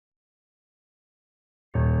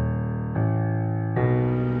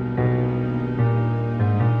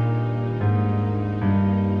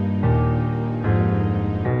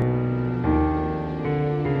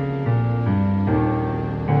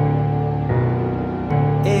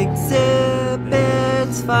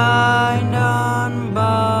let's find on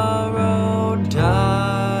borrowed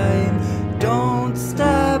time. Don't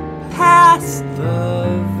step past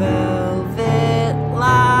the velvet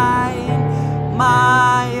line.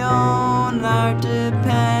 My own art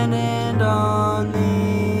dependent on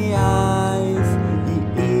the eyes,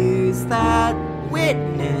 the ears that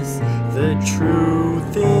witness the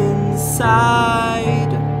truth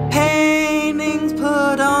inside. Paintings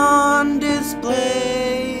put on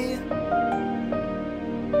display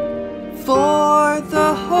for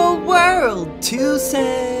the whole world to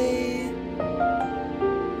say,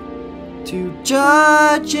 to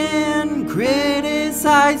judge and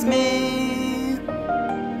criticize me.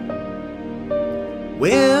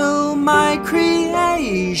 Will my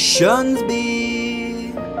creations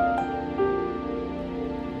be?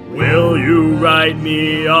 Will you write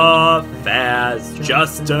me off as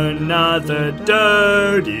just another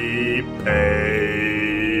dirty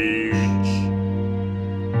page?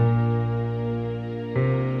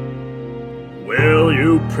 Will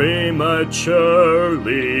you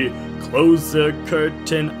prematurely close the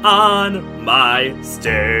curtain on my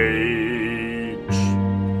stage?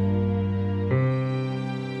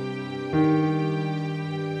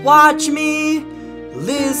 Watch me,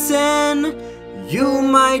 listen. You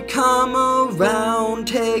might come around,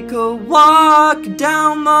 take a walk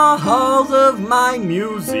down the halls of my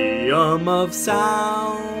museum of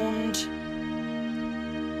sound.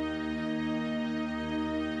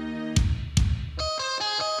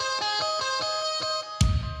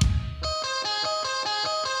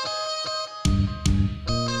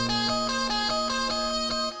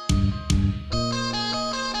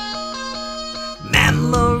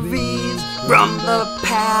 Memories from the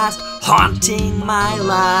past haunting my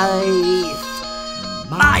life,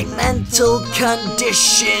 my mental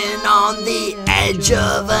condition on the edge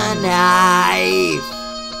of a knife.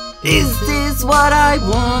 Is this what I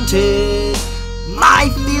wanted? My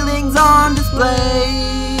feelings on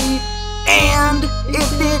display? And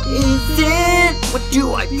if it isn't, what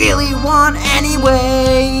do I really want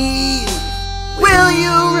anyway? Will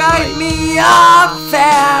you write me off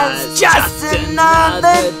as just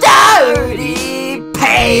another dirty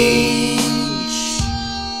page?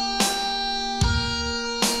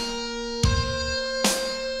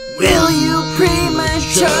 Will you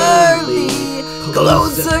prematurely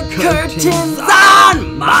close the curtains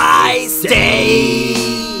on my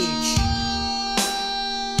stage?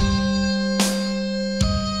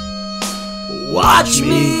 Watch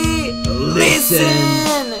me, listen.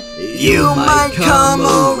 You might come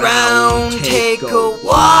around, take a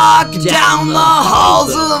walk down the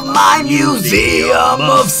halls of my museum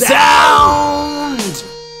of sound.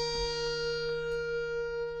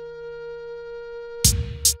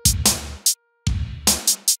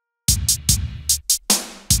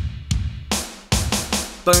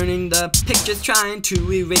 Burning the pictures, trying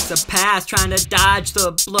to erase the past, trying to dodge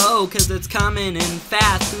the blow, cause it's coming in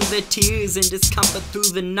fast. Through the tears and discomfort,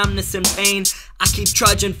 through the numbness and pain, I keep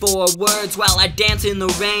trudging for words while I dance in the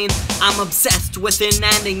rain. I'm obsessed with an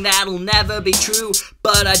ending that'll never be true,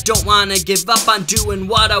 but I don't wanna give up on doing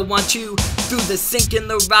what I want to. Through the sink and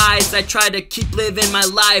the rise, I try to keep living my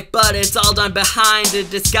life, but it's all done behind a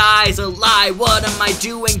disguise, a lie. What am I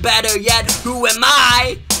doing? Better yet, who am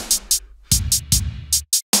I?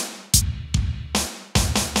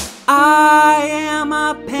 I am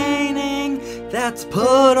a painting that's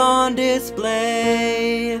put on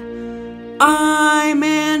display. I'm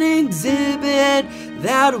an exhibit,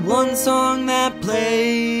 that one song that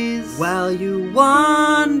plays while you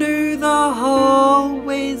wander the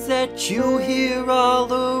hallways that you hear all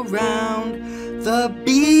around. The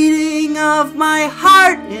beating of my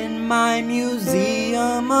heart in my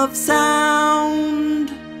museum of sound.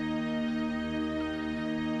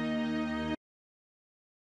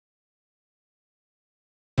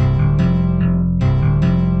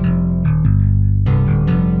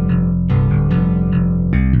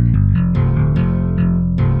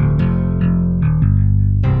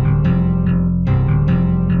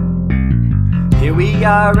 Here we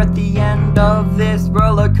are at the end of this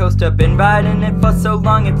roller coaster. Been riding it for so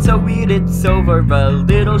long, it's so weird, it's over. A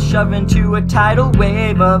little shove into a tidal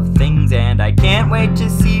wave of things, and I can't wait to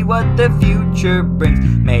see what the future brings.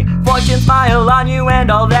 May fortune smile on you and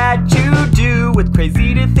all that you do. It's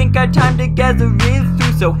crazy to think our time together is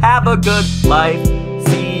through, so have a good life.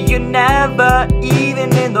 See you never,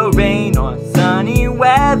 even in the rain or sunny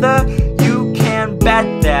weather. You can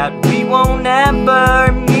bet that we won't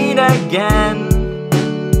ever meet again.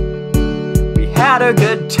 Had our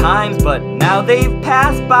good times, but now they've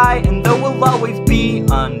passed by, and though we'll always be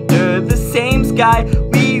under the same sky,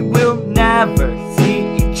 we will never see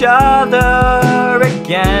each other again.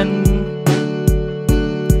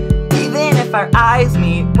 our eyes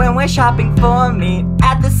meet when we're shopping for meat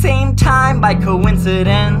at the same time by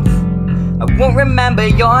coincidence. I won't remember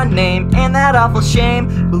your name, and that awful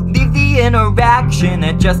shame will leave the interaction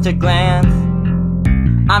at just a glance.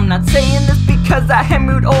 I'm not saying this because I am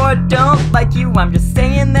rude or don't like you. I'm just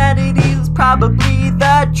saying that it is probably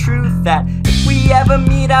the truth that if we ever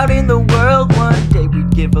meet out in the world one day,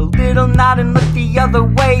 we'd give a little nod and look the other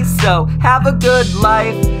way. So have a good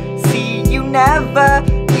life, see you never,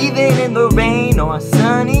 even in the rain or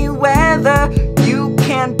sunny weather. You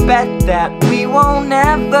can bet that we won't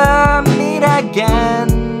ever meet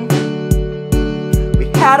again.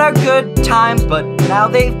 Had our good times, but now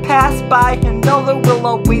they've passed by, and although we'll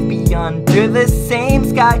always be under the same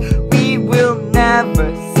sky, we will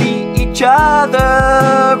never see each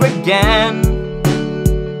other again.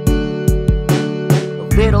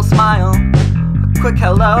 A little smile, a quick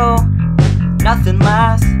hello, nothing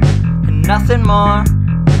less and nothing more,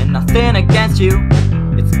 and nothing against you.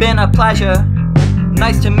 It's been a pleasure,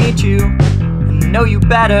 nice to meet you and know you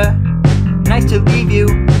better. Nice to leave you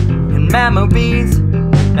in memories,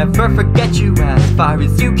 never forget you as far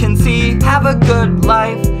as you can see. Have a good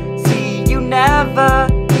life, see you never,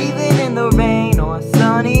 even in the rain or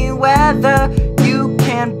sunny weather. You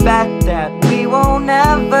can bet that we won't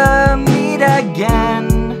ever meet again.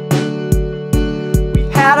 We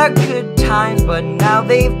had our good times, but now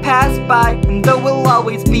they've passed by, and though we'll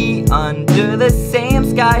always be under the same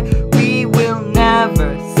sky, we will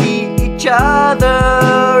never see each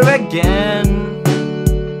other again.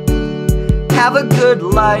 Have a good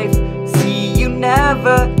life, see you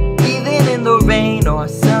never, even in the rain or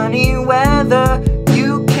sunny weather.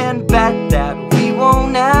 You can bet that we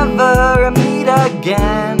won't ever meet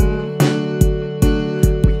again.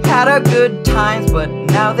 We had our good times, but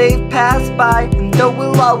now they've passed by, and though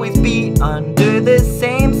we'll always be under the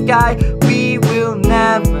same sky, we will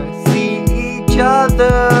never see each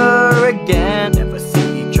other again. Never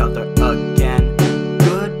see each other again.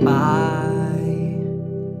 Goodbye.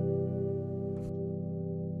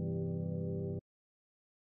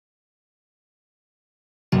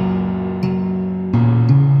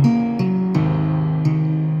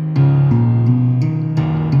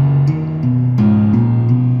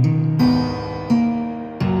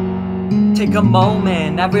 Take a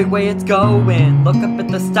moment, every way it's going. Look up at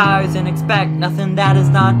the stars and expect nothing that is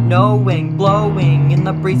not knowing. Blowing in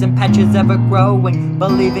the breeze and patches ever growing.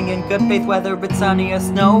 Believing in good faith whether it's sunny or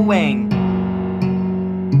snowing.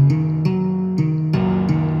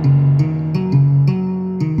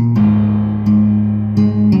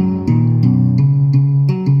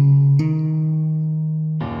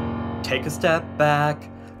 Take a step back,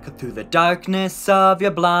 cut through the darkness of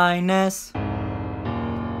your blindness.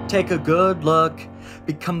 Take a good look,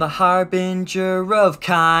 become the harbinger of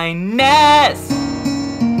kindness.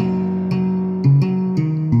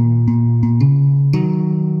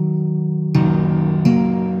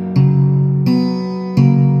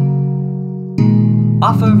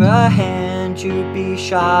 Offer a hand, you'd be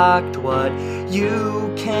shocked what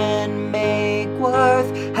you can make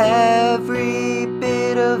worth every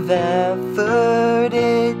bit of effort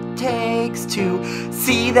it takes to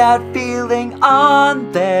see that feeling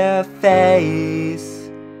on their face.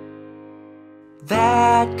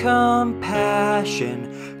 That compassion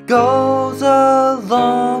goes a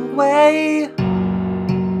long way.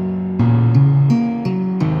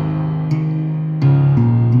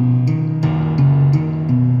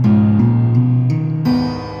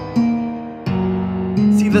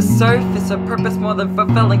 The surface, a purpose more than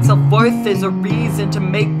fulfilling. Self-worth is a reason to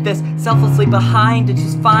make this. Selflessly behind it,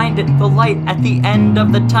 just find it. The light at the end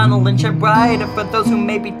of the tunnel and shine brighter for those who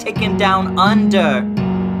may be taken down under.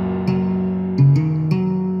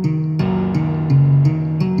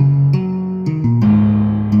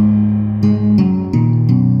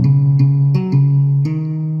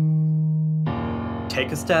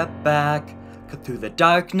 Take a step back, cut through the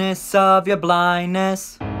darkness of your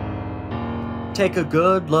blindness. Take a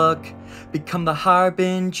good look, become the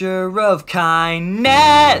harbinger of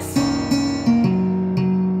kindness.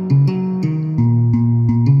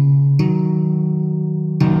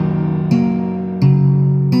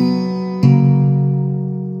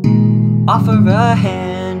 Offer a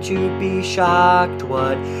hand, you'd be shocked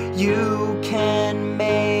what you can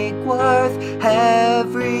make worth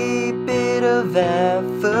every bit of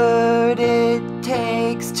effort it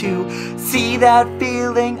takes to see that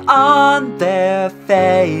feeling on their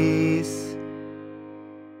face.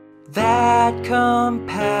 That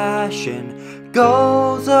compassion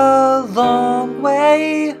goes a long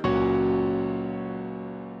way.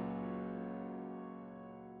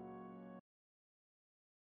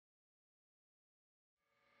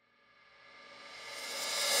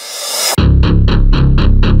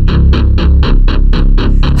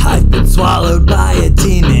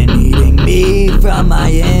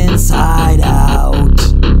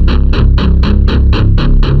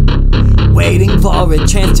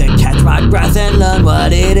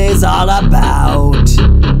 is all about.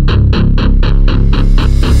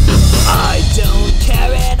 I don't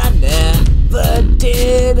care and I never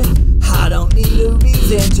did. I don't need a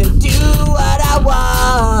reason to do what I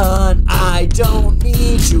want. I don't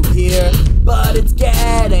need you here, but it's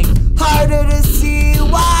getting harder to see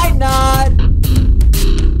why not.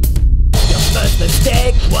 Your first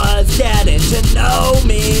mistake was getting to know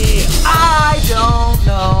me. I don't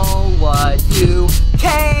know what you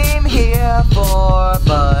came here for,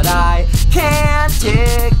 but I can't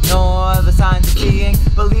ignore the signs of seeing,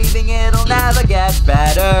 believing it'll never get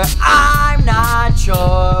better. I'm not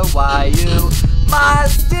sure why you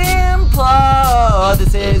must implore.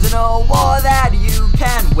 This isn't a war that you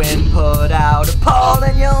can win. Put out a poll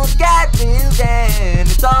and you'll get filled in.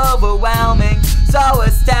 It's overwhelming, so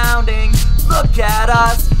astounding. Look at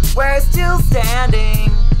us, we're still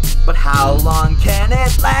standing. But how long can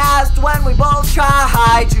it last when we both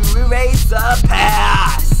try to erase the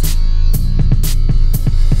past?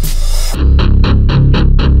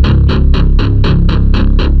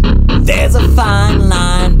 There's a fine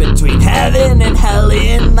line between heaven and hell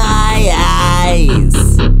in my eyes.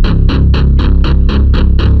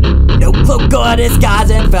 No cloak or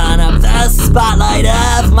disguise in front of the spotlight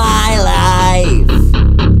of my life.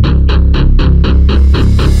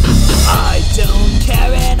 I don't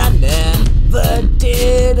care and I never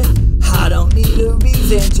did. I don't need a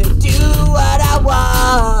reason to do what I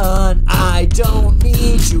want. I don't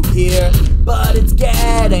need you here, but it's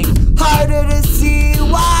getting harder to see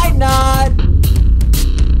why not.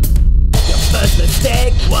 Your first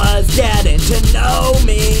mistake was getting to know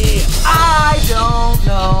me. I don't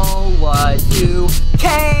know what you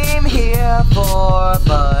came here for,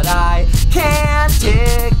 but I can't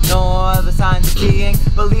ignore the signs of seeing,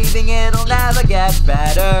 believing it'll never get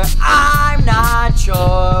better. I'm not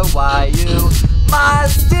sure why you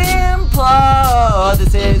must implore.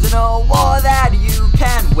 This isn't a war that you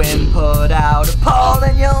can win. Put out a poll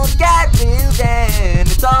and you'll get filled in.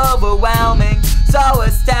 It's overwhelming, so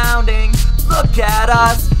astounding. Look at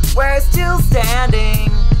us, we're still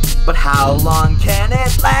standing. But how long can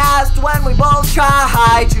it last when we both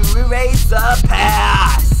try to erase the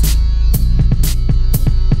past?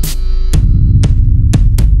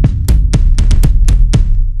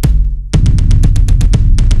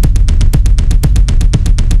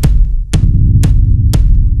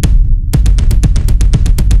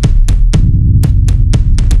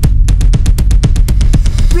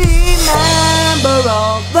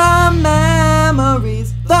 All the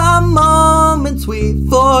memories, the moments we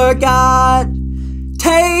forgot,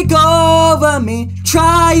 take over me,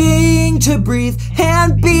 trying to breathe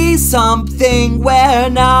and be something we're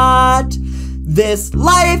not. This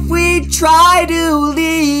life we try to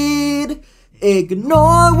lead,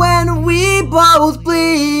 ignore when we both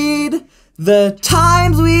bleed. The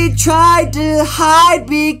times we tried to hide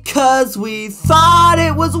because we thought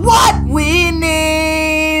it was what we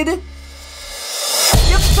need.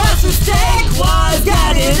 Your first mistake was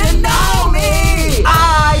getting to know me.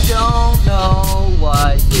 I don't know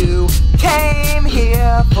what you came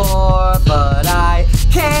here for, but I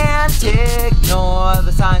can't ignore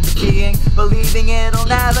the signs of seeing, believing it'll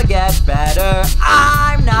never get better.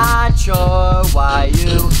 I'm not sure why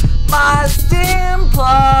you must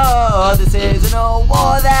implore. This isn't a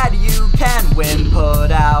war that you can win.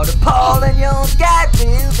 Put out a poll and you'll get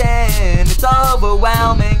filled in. It's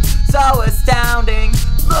overwhelming, so astounding.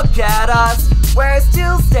 Look at us, we're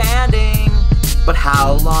still standing. But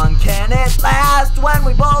how long can it last when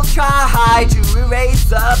we both try to erase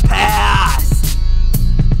the past?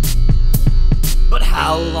 But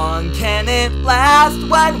how long can it last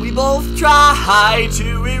when we both try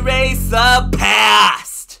to erase the past?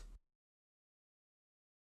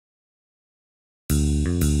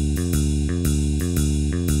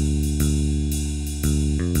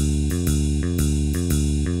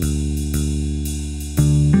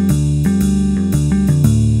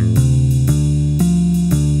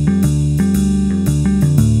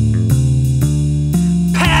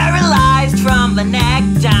 From the neck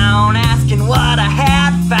down, asking what I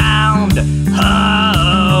had found.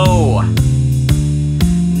 Oh,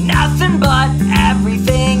 nothing but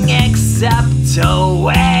everything except a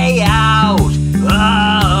way out.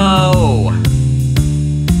 Oh,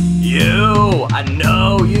 I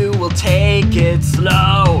know you will take it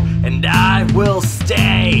slow, and I will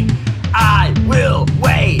stay, I will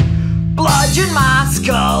wait. Bludgeon my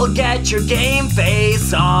skull, get your game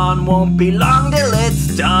face on. Won't be long till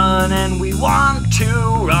it's done, and we want to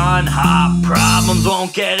run. Hot problems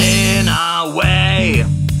won't get in our way.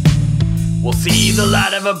 We'll see the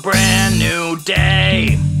light of a brand new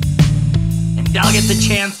day, and And I'll get the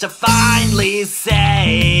chance to finally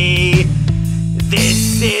say,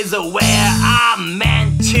 this is where I'm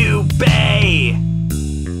meant to be.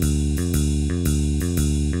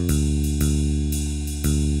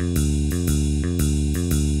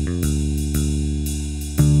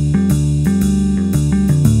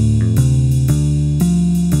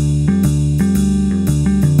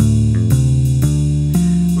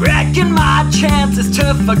 Reckon my chances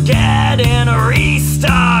to forget and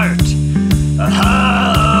restart.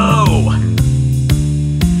 Oh,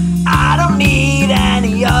 I don't need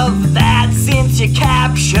any of that since you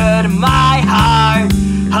captured my heart.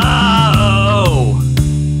 Oh,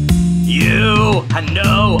 you, I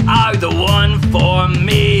know, are the one for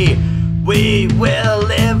me. We will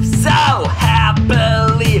live so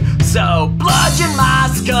happily. So bludgeon my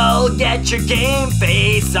skull, get your game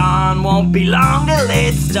face on. Won't be long till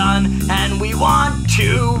it's done, and we want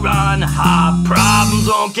to run. Our problems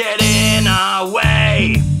won't get in our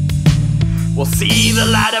way. We'll see the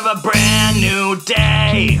light of a brand new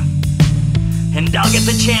day. And I'll get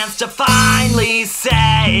the chance to finally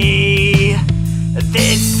say,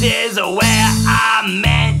 this is where I'm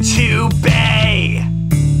meant to be.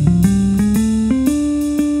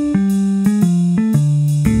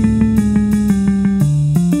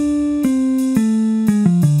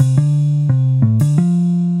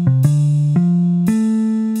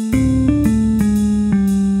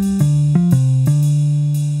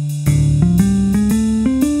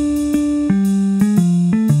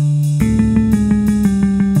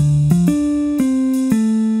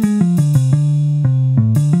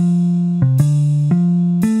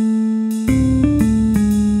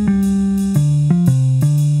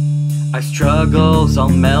 Struggles all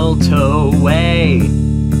melt away.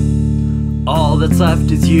 All that's left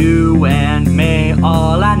is you and me.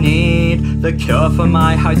 All I need, the cure for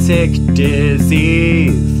my heartsick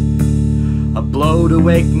disease. A blow to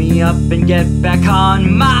wake me up and get back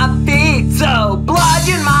on my feet. So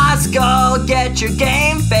bludgeon my skull, get your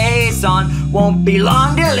game face on. Won't be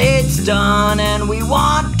long till it's done, and we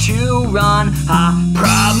want to run. Our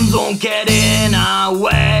problems won't get in our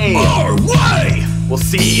way. Our way! We'll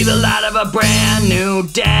see the light of a brand new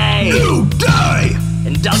day. New day!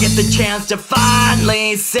 And I'll get the chance to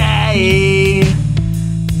finally say,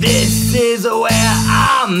 this is where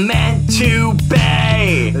I'm meant to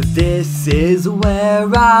be. This is where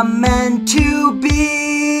I'm meant to be.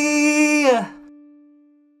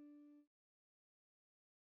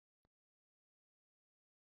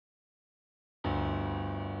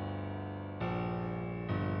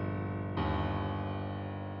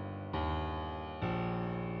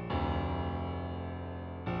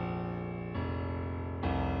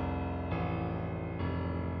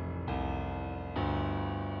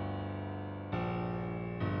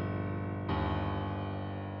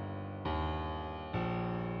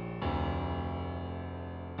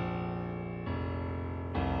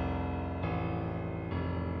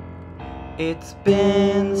 It's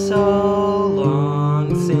been so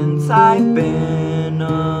long since I've been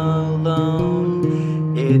alone.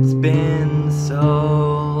 It's been so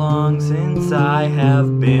long since I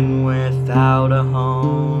have been without a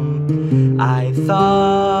home. I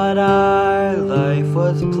thought our life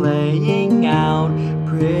was playing out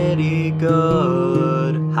pretty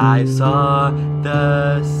good. I saw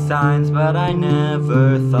the signs, but I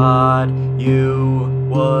never thought you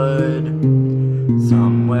would.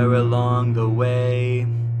 Somewhere along the way,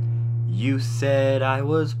 you said I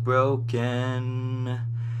was broken.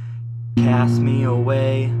 Cast me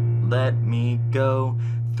away, let me go,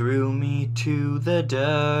 threw me to the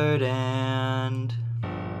dirt, and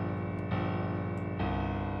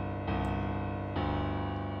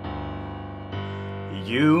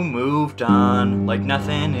you moved on like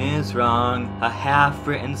nothing is wrong. A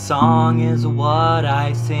half-written song is what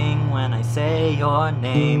I sing when I say your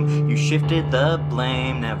name. You shifted the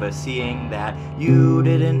blame, never seeing that you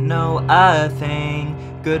didn't know a thing.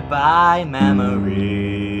 Goodbye,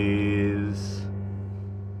 memories.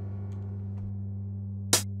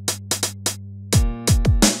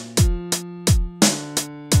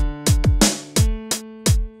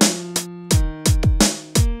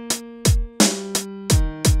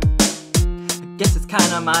 Guess it's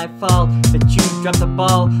kinda my fault that you dropped the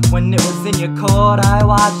ball. When it was in your court, I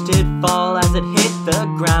watched it fall as it hit the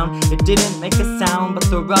ground. It didn't make a sound, but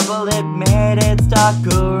the rubble it made, it stuck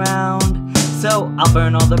around. So I'll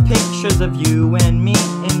burn all the pictures of you and me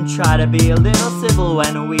and try to be a little civil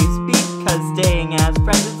when we speak, cause staying as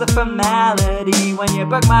friends is a formality when you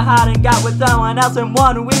broke my heart and got with someone else in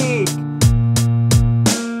 1 week.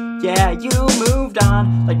 Yeah, you moved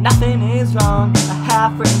on like nothing is wrong. A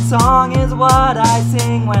half-written song is what I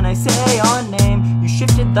sing when I say your name. You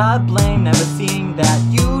shifted the blame, never seeing that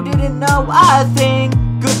you didn't know a thing.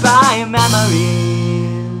 Goodbye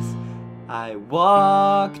memories. I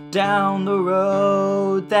walk down the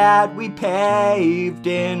road that we paved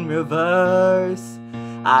in reverse.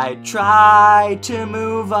 I try to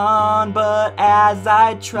move on, but as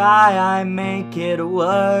I try, I make it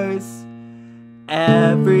worse.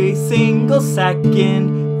 Every single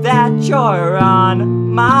second that you're on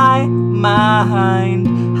my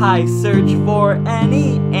mind, I search for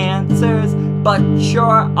any answers, but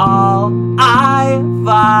you're all I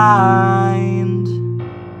find.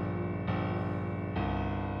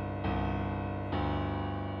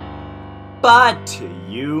 But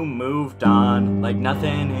you moved on like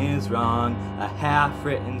nothing is wrong. A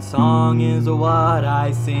half-written song is what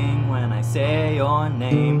I sing when I say your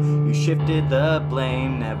name. You shifted the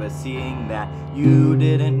blame, never seeing that you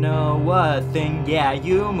didn't know a thing. Yeah,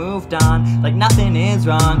 you moved on like nothing is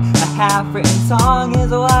wrong. A half-written song is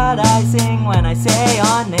what I sing when I say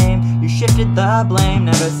your name. You shifted the blame,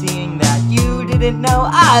 never seeing that you didn't know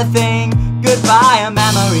a thing. Goodbye, a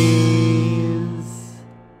memory.